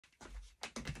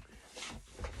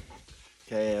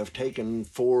Okay, I've taken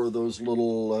 4 of those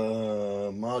little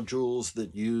modules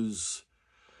that use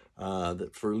that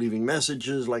for leaving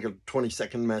messages, like a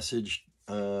 20-second message,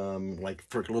 like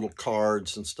for little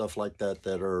cards and stuff like that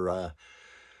that are,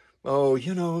 oh,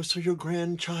 you know, so your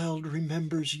grandchild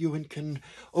remembers you and can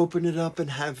open it up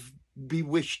and be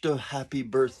wished a happy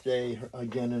birthday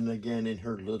again and again in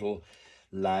her little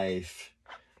life.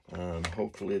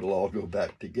 Hopefully it'll all go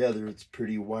back together. It's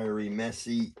pretty wiry,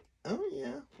 messy. Oh,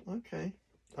 yeah. Okay.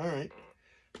 All right.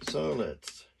 So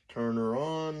let's turn her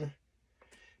on.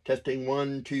 Testing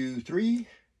 1, 2, 3.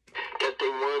 Testing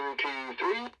 1, 2,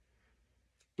 3.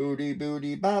 Booty,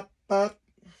 booty, bop, bop.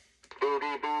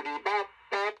 Booty, booty, bop,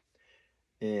 bop.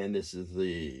 And this is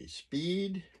the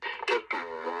speed.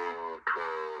 Testing 1, 2,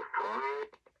 3.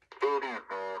 Booty,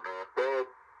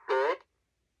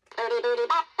 booty,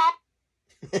 bop, bop.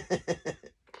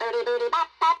 Booty, booty, bop,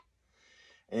 bop.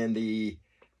 And the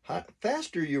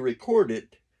faster you record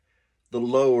it, the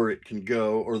lower it can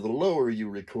go, or the lower you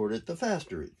record it, the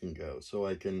faster it can go. So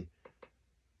I can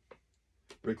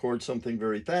record something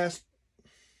very fast,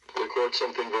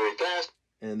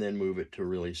 and then move it to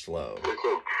really slow.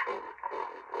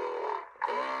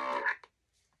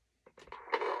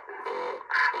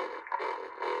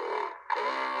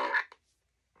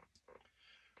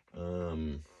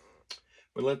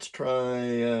 But let's try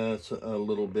a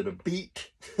little bit of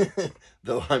beat,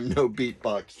 though I'm no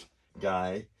beatbox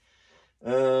guy.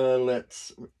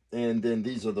 And then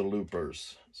these are the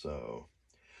loopers. So,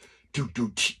 do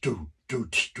do do do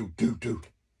do do do,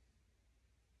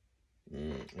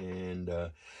 and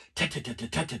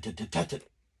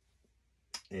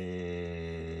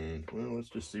and well, let's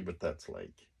just see what that's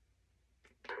like.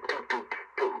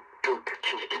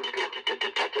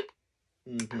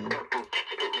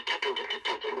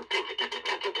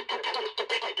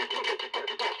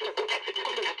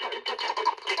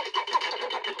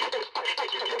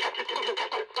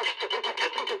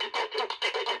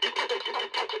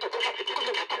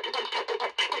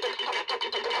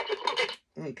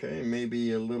 Okay,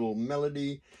 maybe a little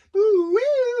melody. Ooh,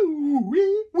 wee,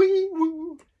 wee, wee,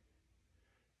 woo.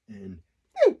 And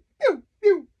pew, pew,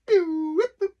 pew, pew,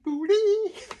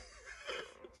 booty.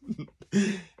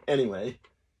 Anyway,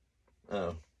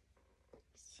 let's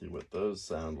see what those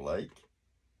sound like.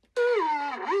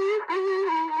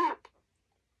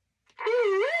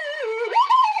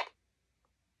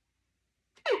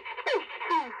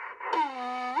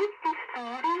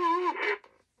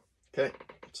 Okay,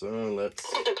 so let's...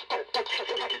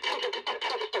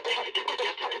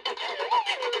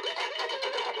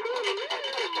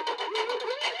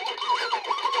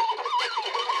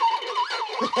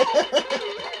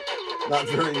 Not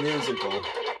very musical.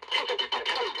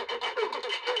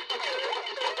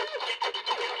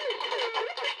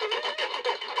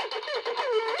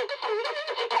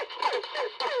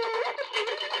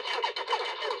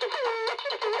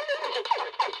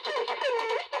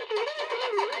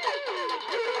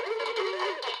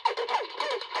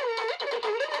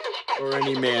 Or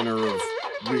any manner of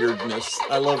weirdness.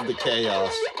 I love the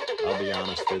chaos, I'll be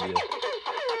honest with you.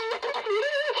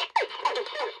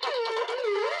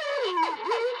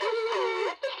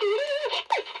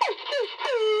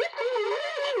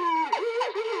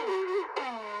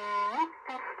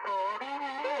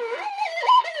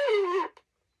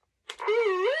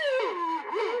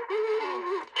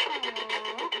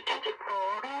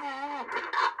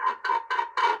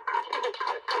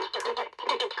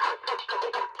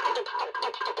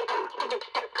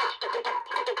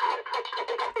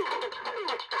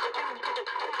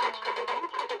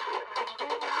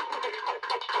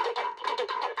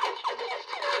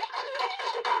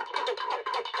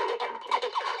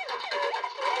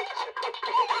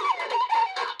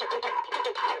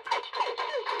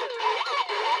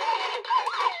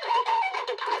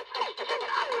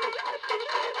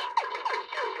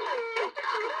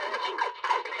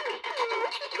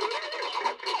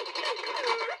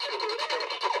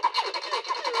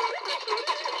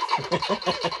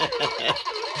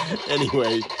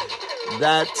 Anyway,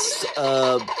 that's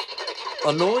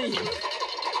annoying,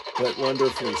 but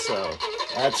wonderfully so.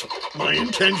 That's my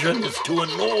intention, is to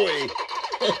annoy.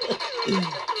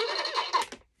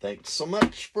 Thanks so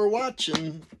much for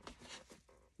watching.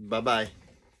 Bye-bye.